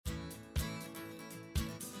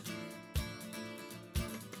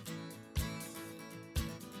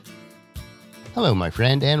Hello, my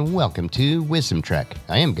friend, and welcome to Wisdom Trek.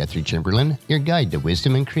 I am Guthrie Chamberlain, your guide to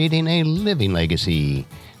wisdom and creating a living legacy.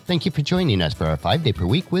 Thank you for joining us for our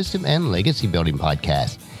 5-day-per-week wisdom and legacy building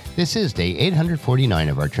podcast. This is day 849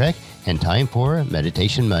 of our trek and time for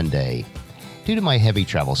Meditation Monday. Due to my heavy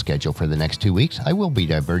travel schedule for the next 2 weeks, I will be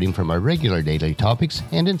diverting from our regular daily topics,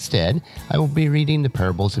 and instead, I will be reading the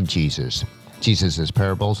parables of Jesus. Jesus'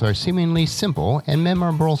 parables are seemingly simple and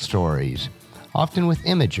memorable stories, often with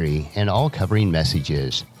imagery and all covering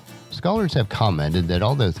messages. Scholars have commented that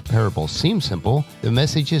although the parables seem simple, the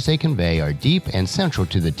messages they convey are deep and central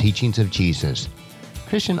to the teachings of Jesus.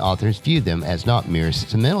 Christian authors view them as not mere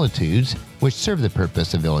similitudes, which serve the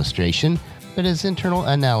purpose of illustration, but as internal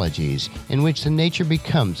analogies in which the nature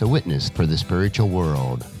becomes a witness for the spiritual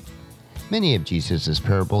world. Many of Jesus'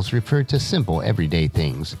 parables refer to simple everyday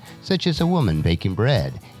things, such as a woman baking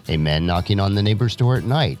bread, a man knocking on the neighbor's door at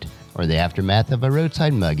night, or the aftermath of a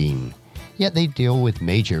roadside mugging. Yet they deal with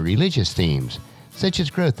major religious themes, such as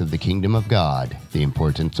growth of the kingdom of God, the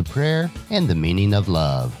importance of prayer, and the meaning of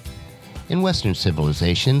love. In Western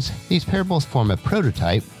civilizations, these parables form a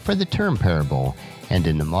prototype for the term parable, and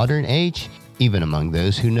in the modern age, even among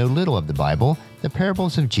those who know little of the Bible, the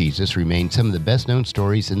parables of Jesus remain some of the best-known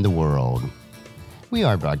stories in the world. We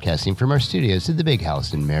are broadcasting from our studios at the Big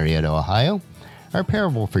House in Marietta, Ohio. Our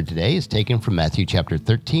parable for today is taken from Matthew chapter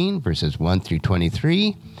 13, verses 1 through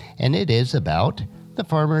 23, and it is about the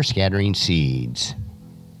farmer scattering seeds.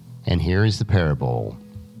 And here is the parable.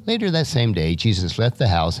 Later that same day, Jesus left the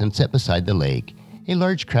house and sat beside the lake. A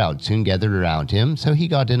large crowd soon gathered around him, so he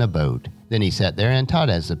got in a boat. Then he sat there and taught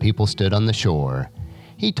as the people stood on the shore.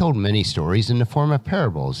 He told many stories in the form of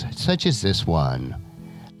parables, such as this one.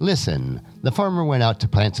 Listen, the farmer went out to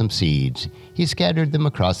plant some seeds. He scattered them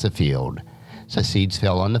across the field. Some seeds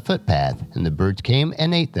fell on the footpath, and the birds came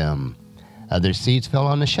and ate them. Other seeds fell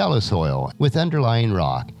on the shallow soil with underlying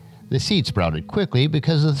rock. The seeds sprouted quickly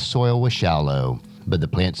because the soil was shallow, but the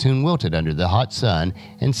plants soon wilted under the hot sun,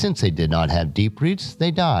 and since they did not have deep roots, they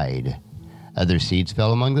died. Other seeds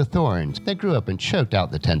fell among the thorns that grew up and choked out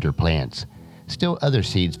the tender plants. Still other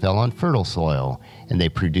seeds fell on fertile soil, and they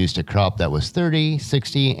produced a crop that was 30,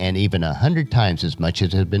 60, and even 100 times as much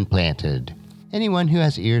as had been planted. Anyone who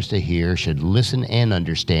has ears to hear should listen and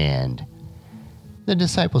understand. The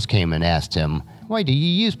disciples came and asked him, "Why do you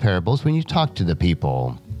use parables when you talk to the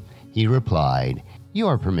people?" He replied, "You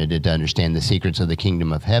are permitted to understand the secrets of the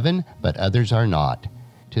kingdom of heaven, but others are not.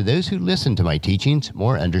 To those who listen to my teachings,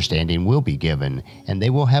 more understanding will be given, and they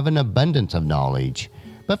will have an abundance of knowledge.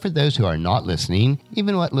 But for those who are not listening,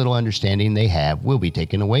 even what little understanding they have will be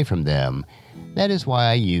taken away from them. That is why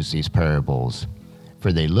I use these parables.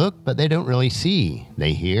 For they look, but they don't really see.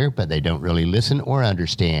 They hear, but they don't really listen or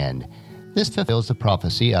understand. This fulfills the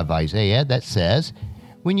prophecy of Isaiah that says,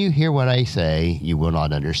 'When you hear what I say, you will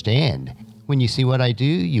not understand. When you see what I do,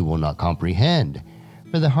 you will not comprehend.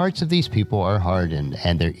 For the hearts of these people are hardened,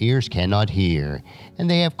 and their ears cannot hear. And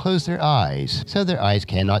they have closed their eyes, so their eyes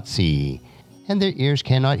cannot see. And their ears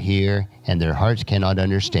cannot hear, and their hearts cannot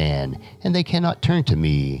understand. And they cannot turn to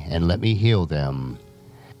me, and let me heal them.'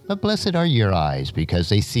 But blessed are your eyes, because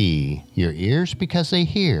they see, your ears, because they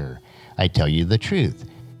hear. I tell you the truth.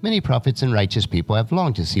 Many prophets and righteous people have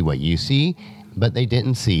longed to see what you see, but they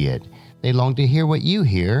didn't see it. They longed to hear what you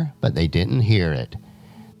hear, but they didn't hear it."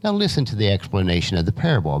 Now listen to the explanation of the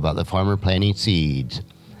parable about the farmer planting seeds.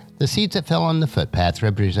 The seeds that fell on the footpath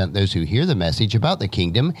represent those who hear the message about the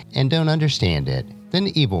kingdom and don't understand it. Then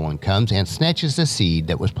the evil one comes and snatches the seed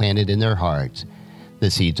that was planted in their hearts. The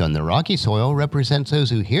seeds on the rocky soil represent those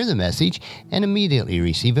who hear the message and immediately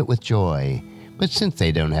receive it with joy. But since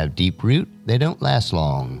they don't have deep root, they don't last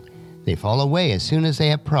long. They fall away as soon as they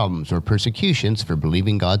have problems or persecutions for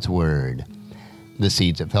believing God's word. The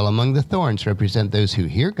seeds that fell among the thorns represent those who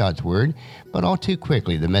hear God's word, but all too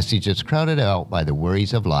quickly the message is crowded out by the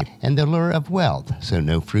worries of life and the lure of wealth, so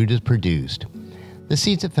no fruit is produced. The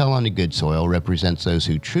seeds that fell on the good soil represents those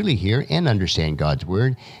who truly hear and understand God's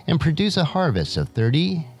word and produce a harvest of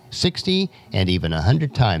 30, 60, and even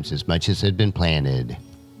 100 times as much as had been planted.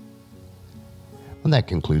 Well, that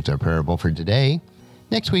concludes our parable for today.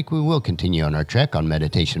 Next week we will continue on our trek on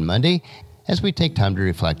Meditation Monday as we take time to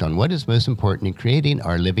reflect on what is most important in creating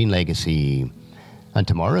our living legacy. On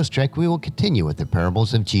tomorrow's trek we will continue with the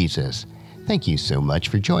parables of Jesus. Thank you so much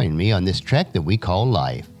for joining me on this trek that we call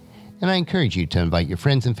life. And I encourage you to invite your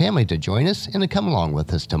friends and family to join us and to come along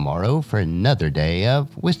with us tomorrow for another day of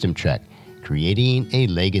Wisdom Trek, Creating a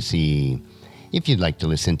Legacy. If you'd like to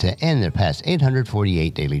listen to any of the past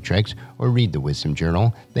 848 daily treks or read the Wisdom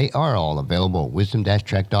Journal, they are all available at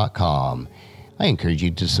wisdom-trek.com. I encourage you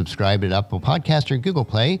to subscribe at Apple Podcast or Google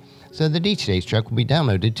Play so that each day's truck will be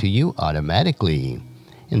downloaded to you automatically.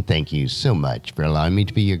 And thank you so much for allowing me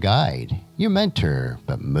to be your guide, your mentor,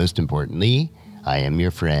 but most importantly, I am your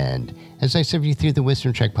friend as I serve you through the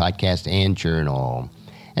Wisdom Trek podcast and journal.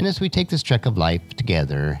 And as we take this trek of life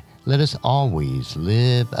together, let us always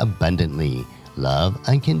live abundantly, love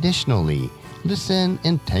unconditionally, listen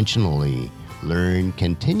intentionally, learn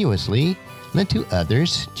continuously, lend to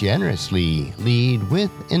others generously, lead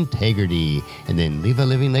with integrity, and then leave a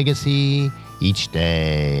living legacy each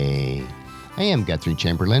day. I am Guthrie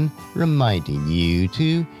Chamberlain, reminding you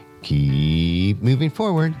to keep moving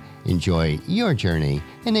forward, enjoy your journey,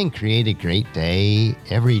 and then create a great day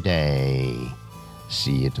every day.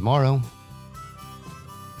 See you tomorrow.